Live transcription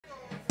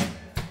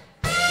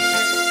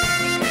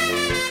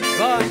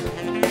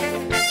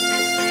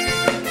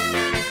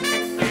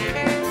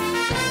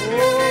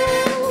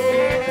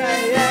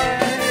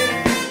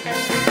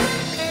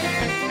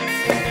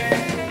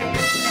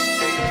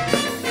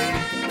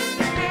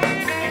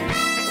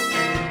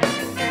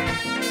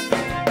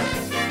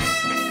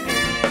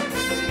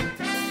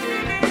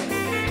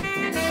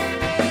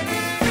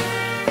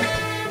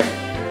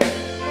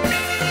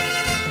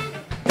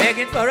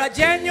a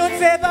genuine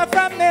favor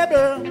from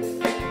Mabel,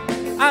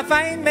 I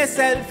find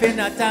myself in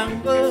a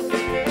tangle.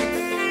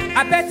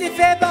 A petty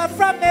favor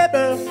from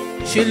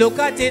Mabel, she look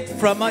at it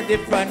from a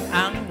different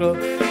angle.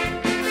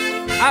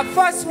 At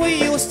first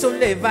we used to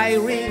live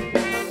irene,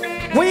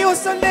 we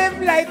used to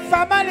live like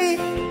family,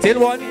 till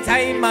one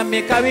time I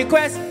make a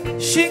request,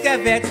 she get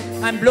vexed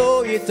and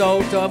blow it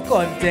out of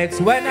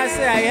context. When I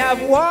say I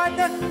have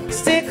one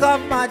stick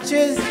of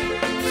matches,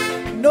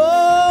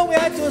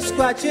 nowhere to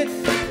scratch it.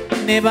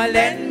 Never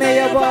lend me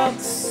your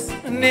box,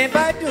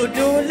 never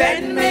do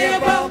lend me your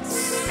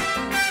box.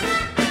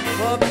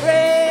 For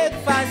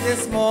breakfast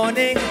this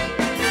morning,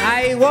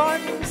 I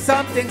want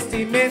something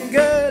steaming,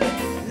 girl.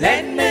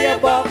 Lend me your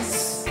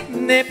box,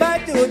 never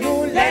do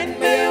lend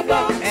me your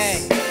box.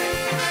 Hey.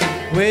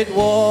 With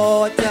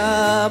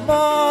water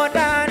more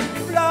than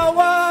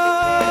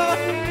flour,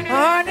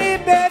 honey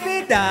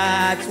baby,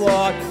 that's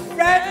what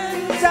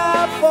friends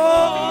are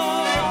for.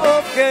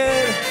 Oh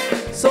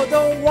girl, so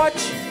don't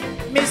watch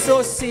me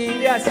so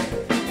serious,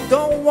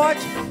 don't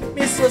watch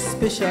me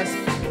suspicious.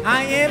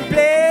 I ain't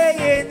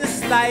playing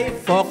sly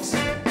fox,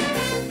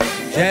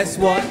 just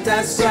want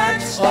a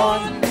scratch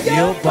on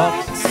your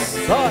box.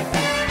 God.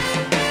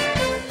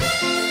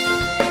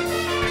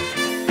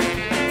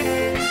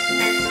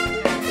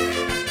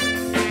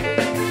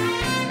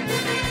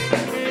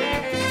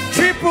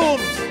 Trip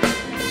rooms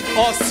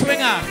or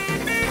swinger.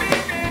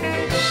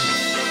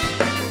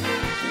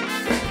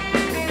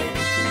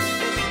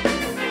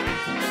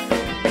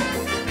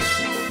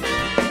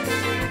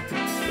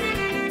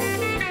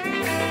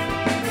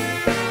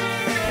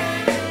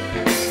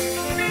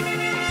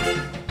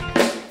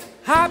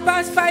 Half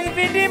past 5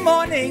 in the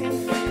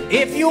morning,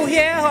 if you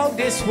hear how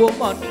this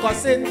woman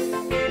cussing.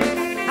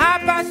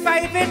 Half past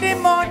 5 in the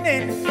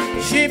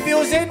morning, she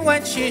abusing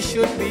when she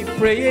should be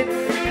praying.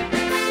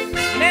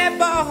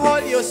 Never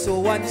hold you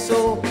so and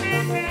so.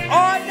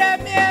 All them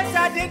years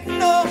I didn't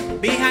know,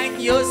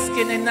 behind your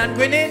skinning and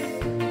grinning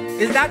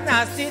is that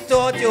nasty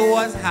thought you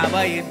was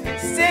harboring.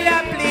 Still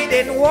I'm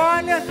bleeding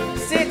one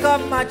stick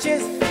of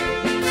matches,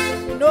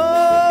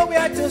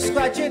 nowhere to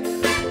scratch it.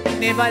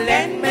 Never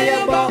lend me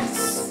your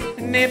box,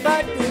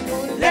 never do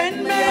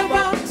lend me a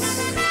box.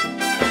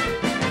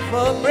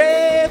 For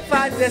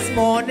breakfast this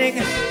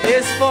morning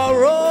is for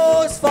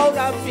rose, for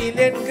I'm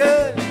feeling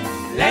good.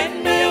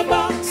 Lend me a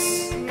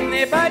box,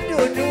 never do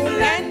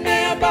lend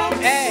me a box.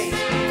 Hey,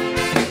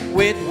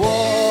 with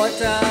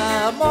water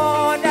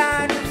more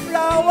than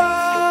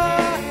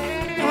flour,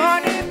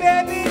 honey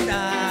baby,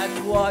 that's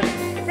what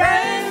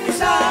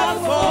friends are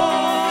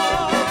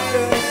for.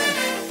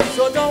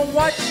 So don't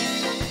watch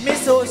me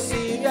so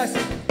serious,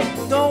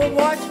 don't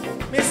watch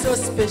me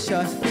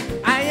suspicious.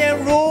 I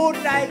ain't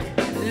rude like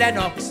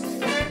Lennox,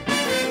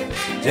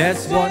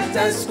 just want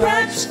a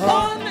scratch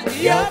on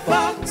your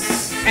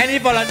box. Any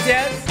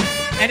volunteers?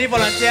 Any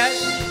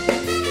volunteers?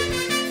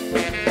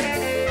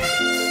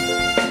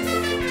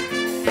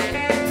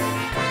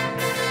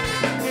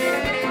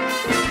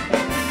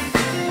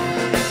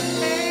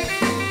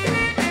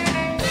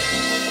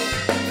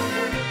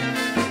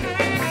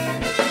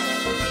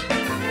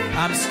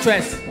 I'm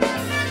stressed.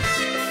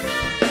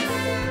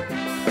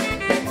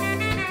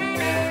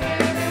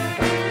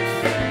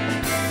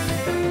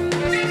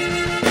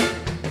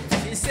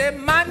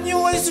 Man,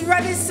 you is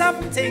really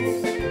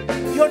something.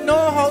 You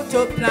know how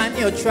to plan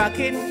your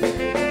tracking.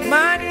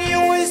 Man,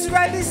 you is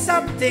really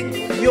something.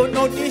 You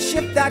know the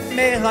ship that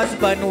my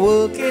husband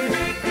working.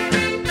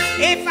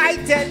 If I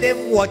tell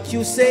them what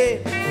you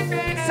say,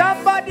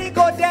 somebody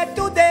go there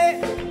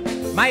today.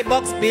 My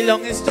box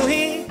belongs to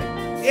he.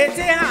 It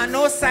ain't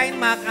no sign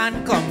mark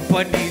and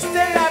company. Still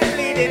I'm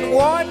bleeding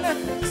one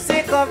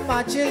stick of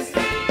matches,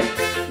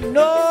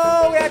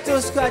 nowhere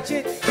to scratch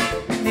it.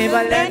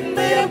 Never lend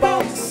me a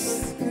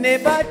box,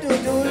 never do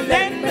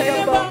lend me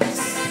a box.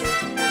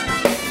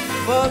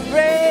 For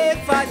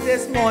breakfast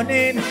this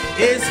morning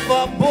is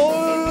for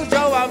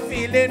bourgeois, I'm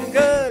feeling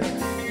good.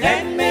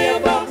 Lend me a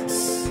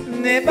box,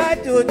 never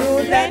do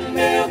lend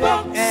me a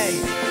box. Hey,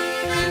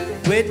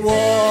 with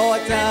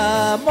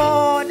water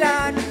more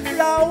than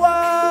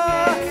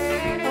flour,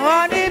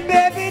 honey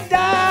baby,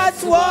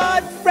 that's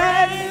what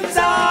friends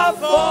are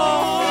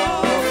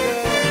for.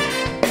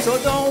 So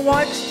don't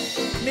watch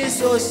me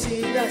so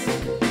serious,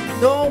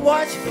 don't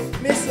watch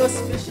me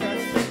suspicious.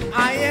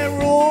 I ain't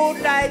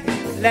rude like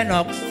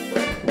Lennox,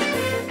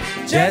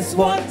 just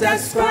want a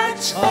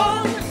scratch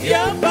on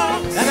your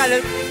box. That's a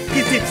little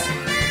key tips.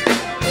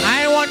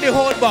 I ain't want the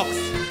whole box,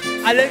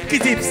 a little key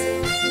tips.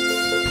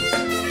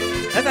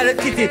 That's a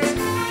little key tips.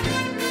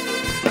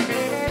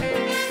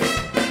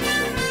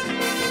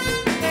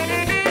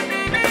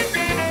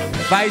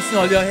 Vice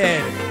all your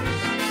hair.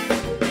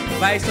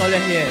 Vice all your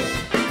hair.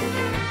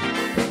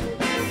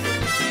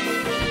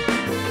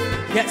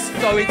 Yes,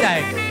 story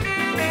time.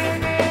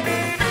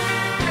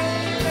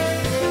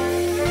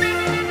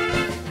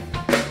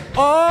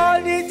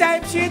 All the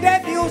time she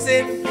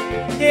abusing,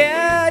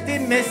 yeah, the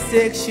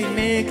mistake she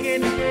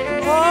making.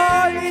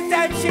 All the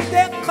time she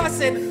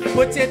cussing,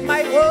 putting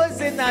my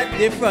words in a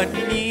different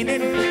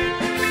meaning.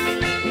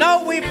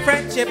 Now we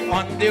friendship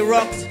on the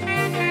rocks.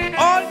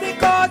 All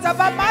because of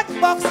a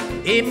matchbox.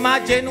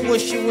 Imagine what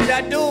she would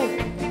have do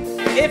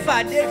if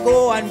I did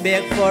go and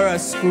beg for a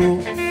screw.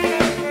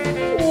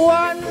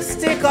 One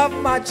stick of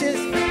matches.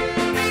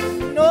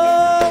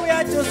 No, we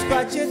had to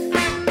scratch it.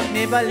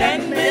 Never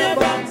lend me a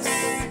box.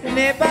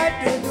 Never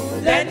do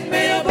lend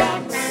me a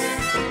box.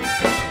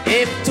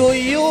 If to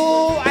you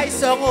I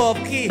sung off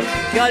key,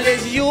 girl,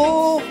 is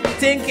you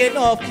thinking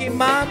of key,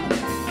 ma'am?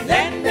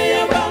 Lend me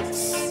a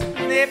box.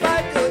 Never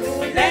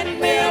do lend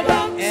me a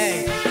box.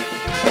 Hey.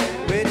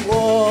 With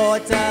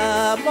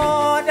water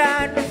more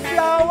than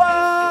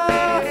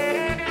flour,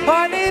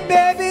 honey,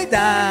 baby,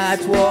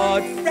 that's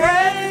what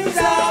friends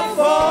are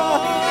for.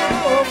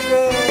 Oh,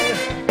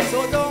 girl.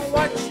 So don't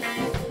watch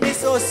me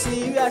so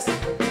serious.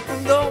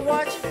 Don't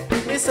watch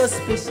me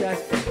suspicious.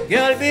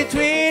 Girl,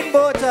 between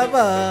both of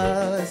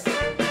us,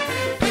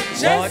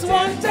 just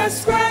want to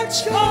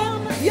scratch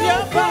on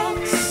your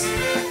box.